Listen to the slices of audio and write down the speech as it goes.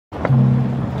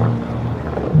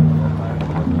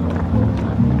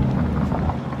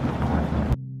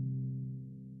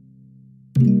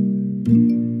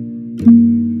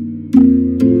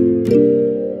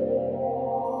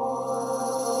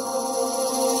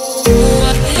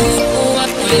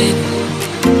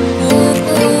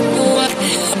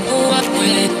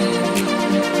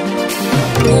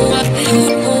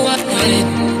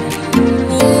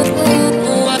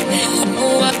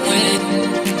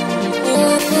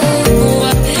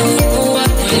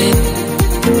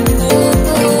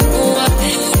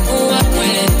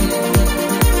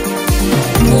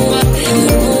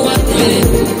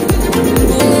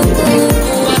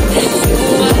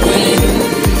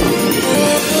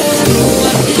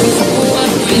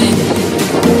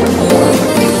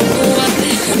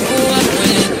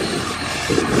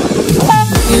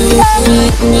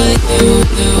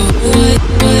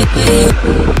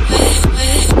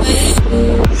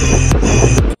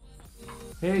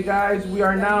Hey guys, we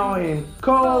are now in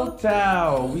Koh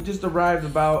Tao. We just arrived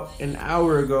about an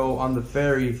hour ago on the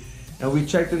ferry and we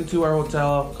checked into our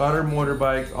hotel, got our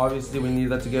motorbikes. Obviously we need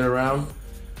that to get around.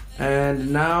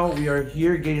 And now we are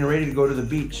here getting ready to go to the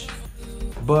beach.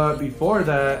 But before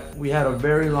that, we had a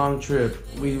very long trip.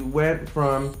 We went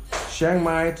from Chiang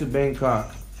Mai to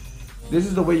Bangkok. This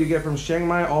is the way you get from Chiang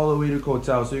Mai all the way to Koh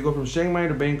Tao. So you go from Chiang Mai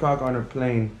to Bangkok on a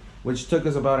plane, which took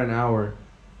us about an hour.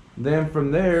 Then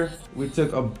from there, we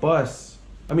took a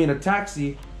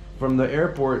taxi from the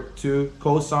airport to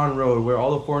Koh San Road, where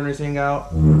all the foreigners hang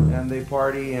out and they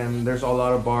party and there's a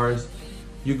lot of bars.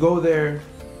 You go there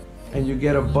and you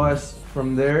get a bus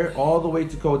from there all the way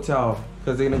to Koh Tao,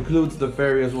 because it includes the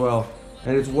ferry as well.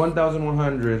 And it's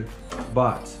 1,100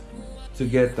 baht to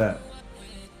get that.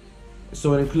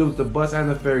 So it includes the bus and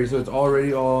the ferry, so it's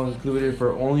already all included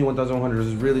for only 1,100.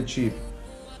 It's really cheap.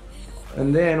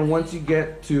 And then once you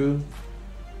get to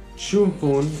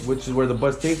Shumphun, which is where the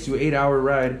bus takes you, 8-hour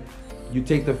ride, you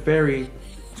take the ferry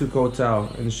to Koh Tao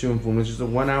in Shumphun, which is a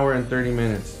 1 hour and 30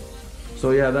 minutes.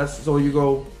 So yeah, so you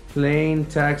go plane,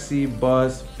 taxi,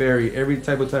 bus, ferry, every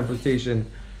type of transportation,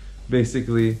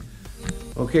 basically.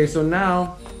 Okay, so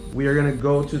now we are gonna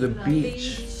go to the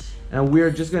beach. And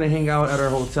we're just gonna hang out at our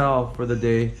hotel for the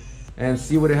day and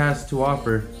see what it has to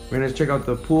offer. We're gonna check out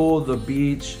the pool, the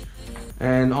beach,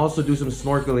 and also do some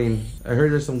snorkeling. I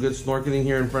heard there's some good snorkeling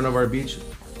here in front of our beach,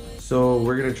 so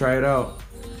we're gonna try it out.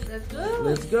 Let's go!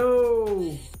 Let's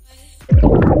go!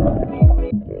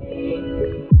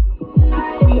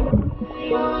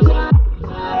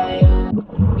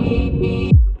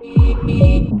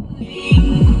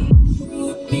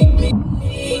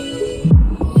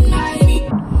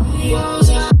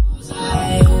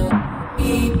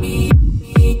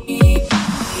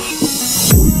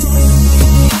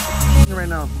 Right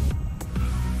now,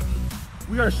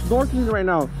 we are snorkeling right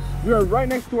now. We are right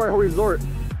next to our resort,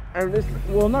 and this,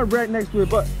 well, not right next to it,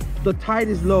 but the tide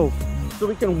is low, so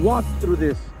we can walk through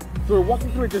this. So we're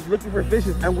walking through it just looking for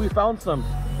fishes, and we found some.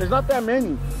 There's not that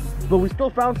many, but we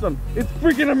still found some. It's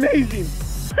freaking amazing.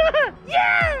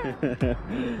 Yeah!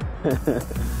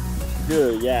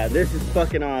 Dude, yeah, this is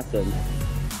fucking awesome.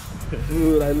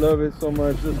 Dude, I love it so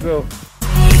much. Let's go.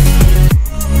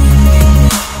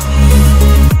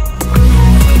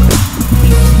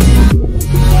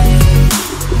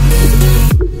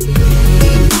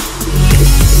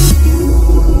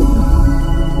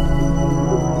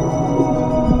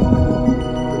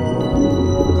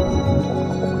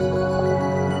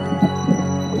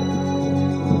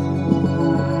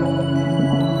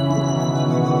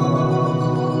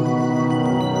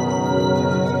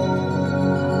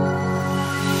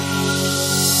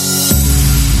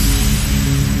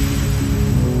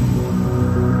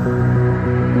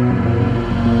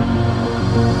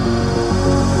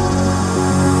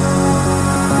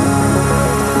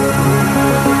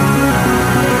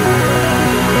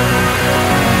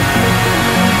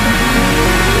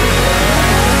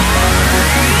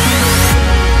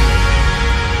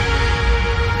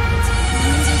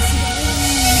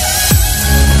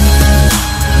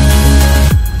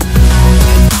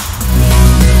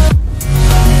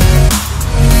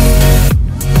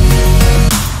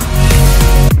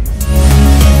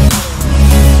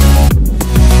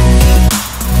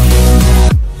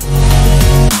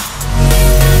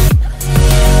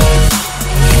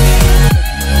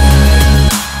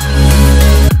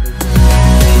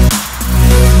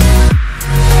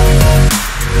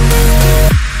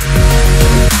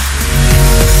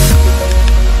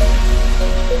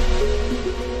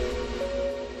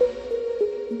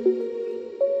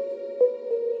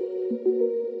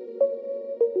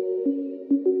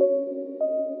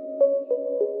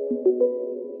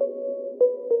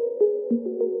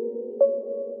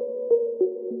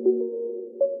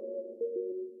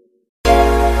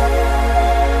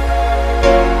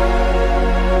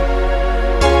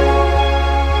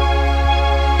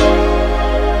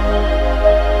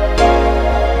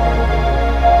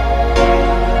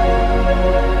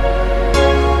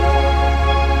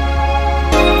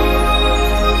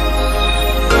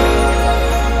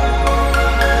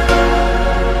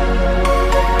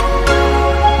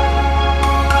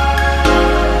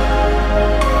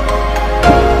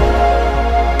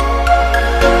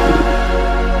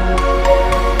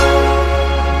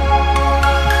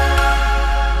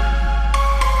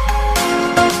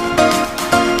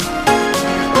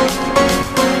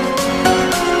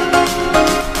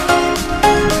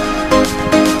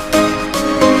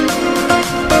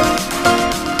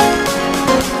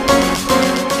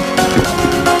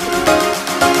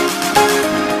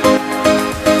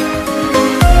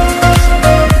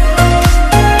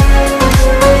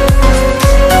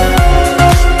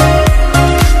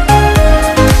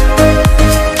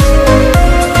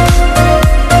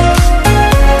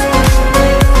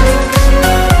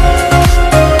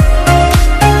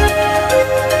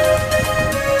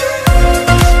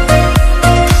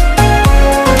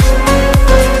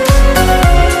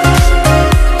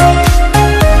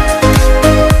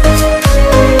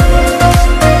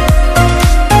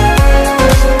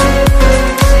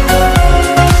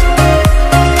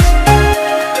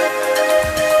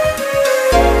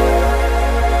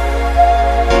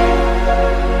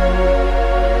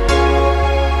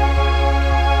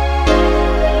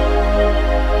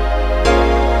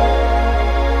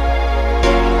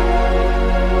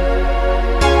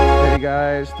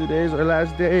 guys, today's our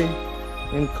last day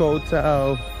in Koh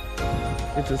Tao.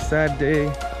 It's a sad day.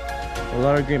 A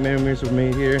lot of great memories were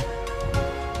made here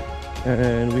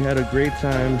and we had a great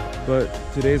time, but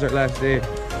today's our last day.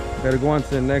 We gotta go on to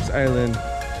the next island.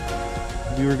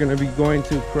 We were gonna be going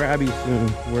to Krabi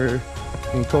soon. We're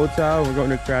in Koh Tao, we're going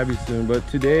to Krabi soon, but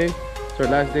today it's our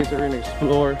last day, so we're gonna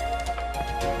explore.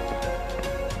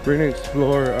 We're gonna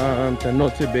explore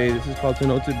Tanote Bay. This is called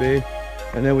Tanote Bay.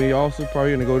 And then we also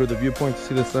probably gonna go to the viewpoint to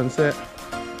see the sunset.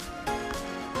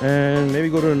 And maybe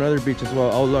go to another beach as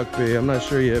well, Outlook Bay. I'm not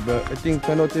sure yet, but I think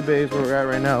Tanote Bay is where we're at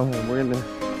right now. And we're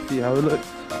gonna see how it looks.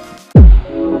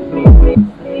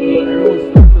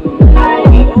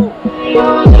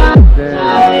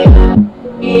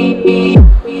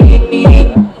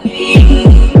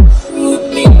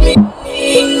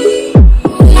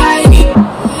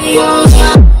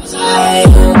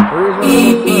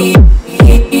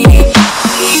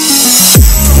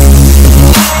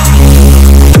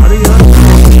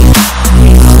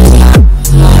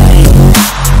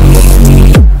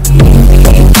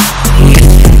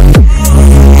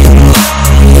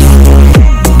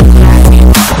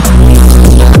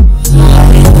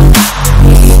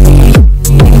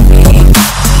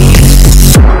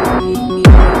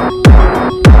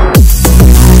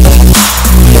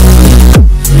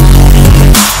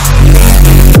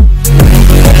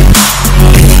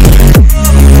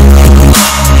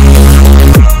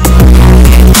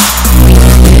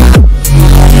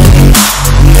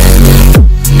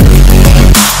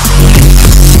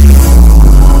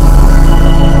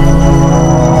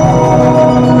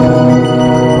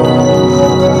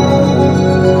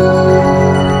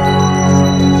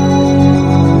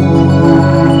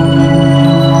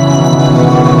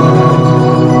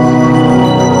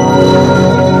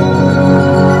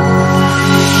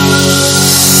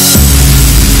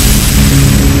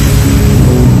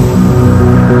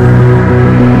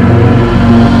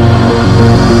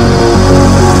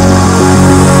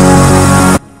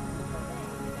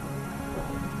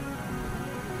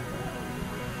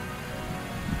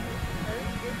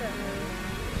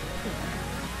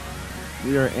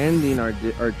 We are ending our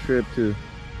trip to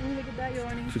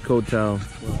Koh Tao.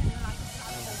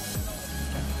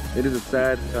 It is a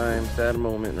sad time, sad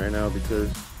moment right now because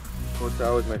Koh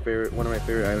Tao is one of my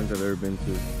favorite islands I've ever been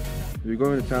to. If you're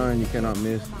going to Thailand, you cannot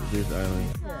miss this island.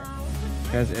 It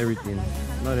has everything,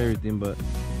 not everything, but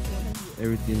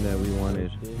everything that we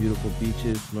wanted. Beautiful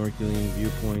beaches, snorkeling,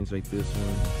 viewpoints like this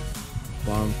one,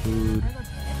 bomb food,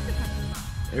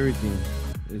 everything.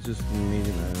 It's just an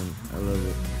amazing island. I love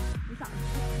it.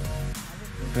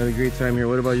 Had a great time here.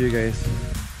 What about you guys?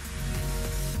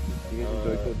 You guys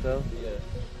enjoy Koh Tao? Yes,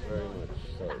 very much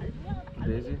so.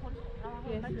 Daisy?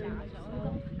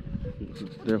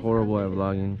 They're horrible at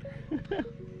vlogging.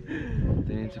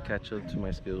 They need to catch up to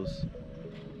my skills.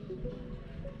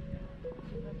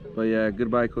 But yeah,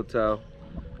 goodbye Koh Tao.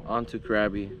 On to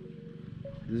Krabi.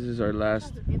 This is our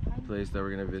last place that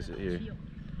we're gonna visit here.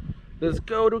 Let's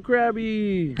go to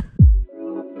Krabi!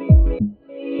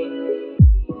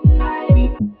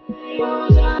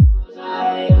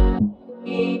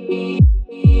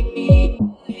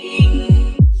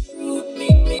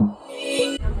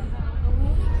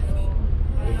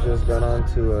 We just got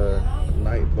onto a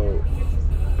night boat.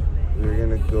 We're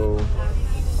gonna go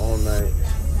all night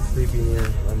sleeping here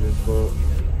on this boat,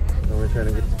 and we're trying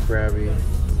to get to Krabi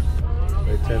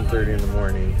by 10:30 in the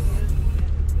morning.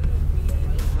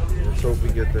 Let's hope we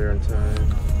get there on time.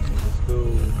 Let's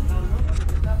go.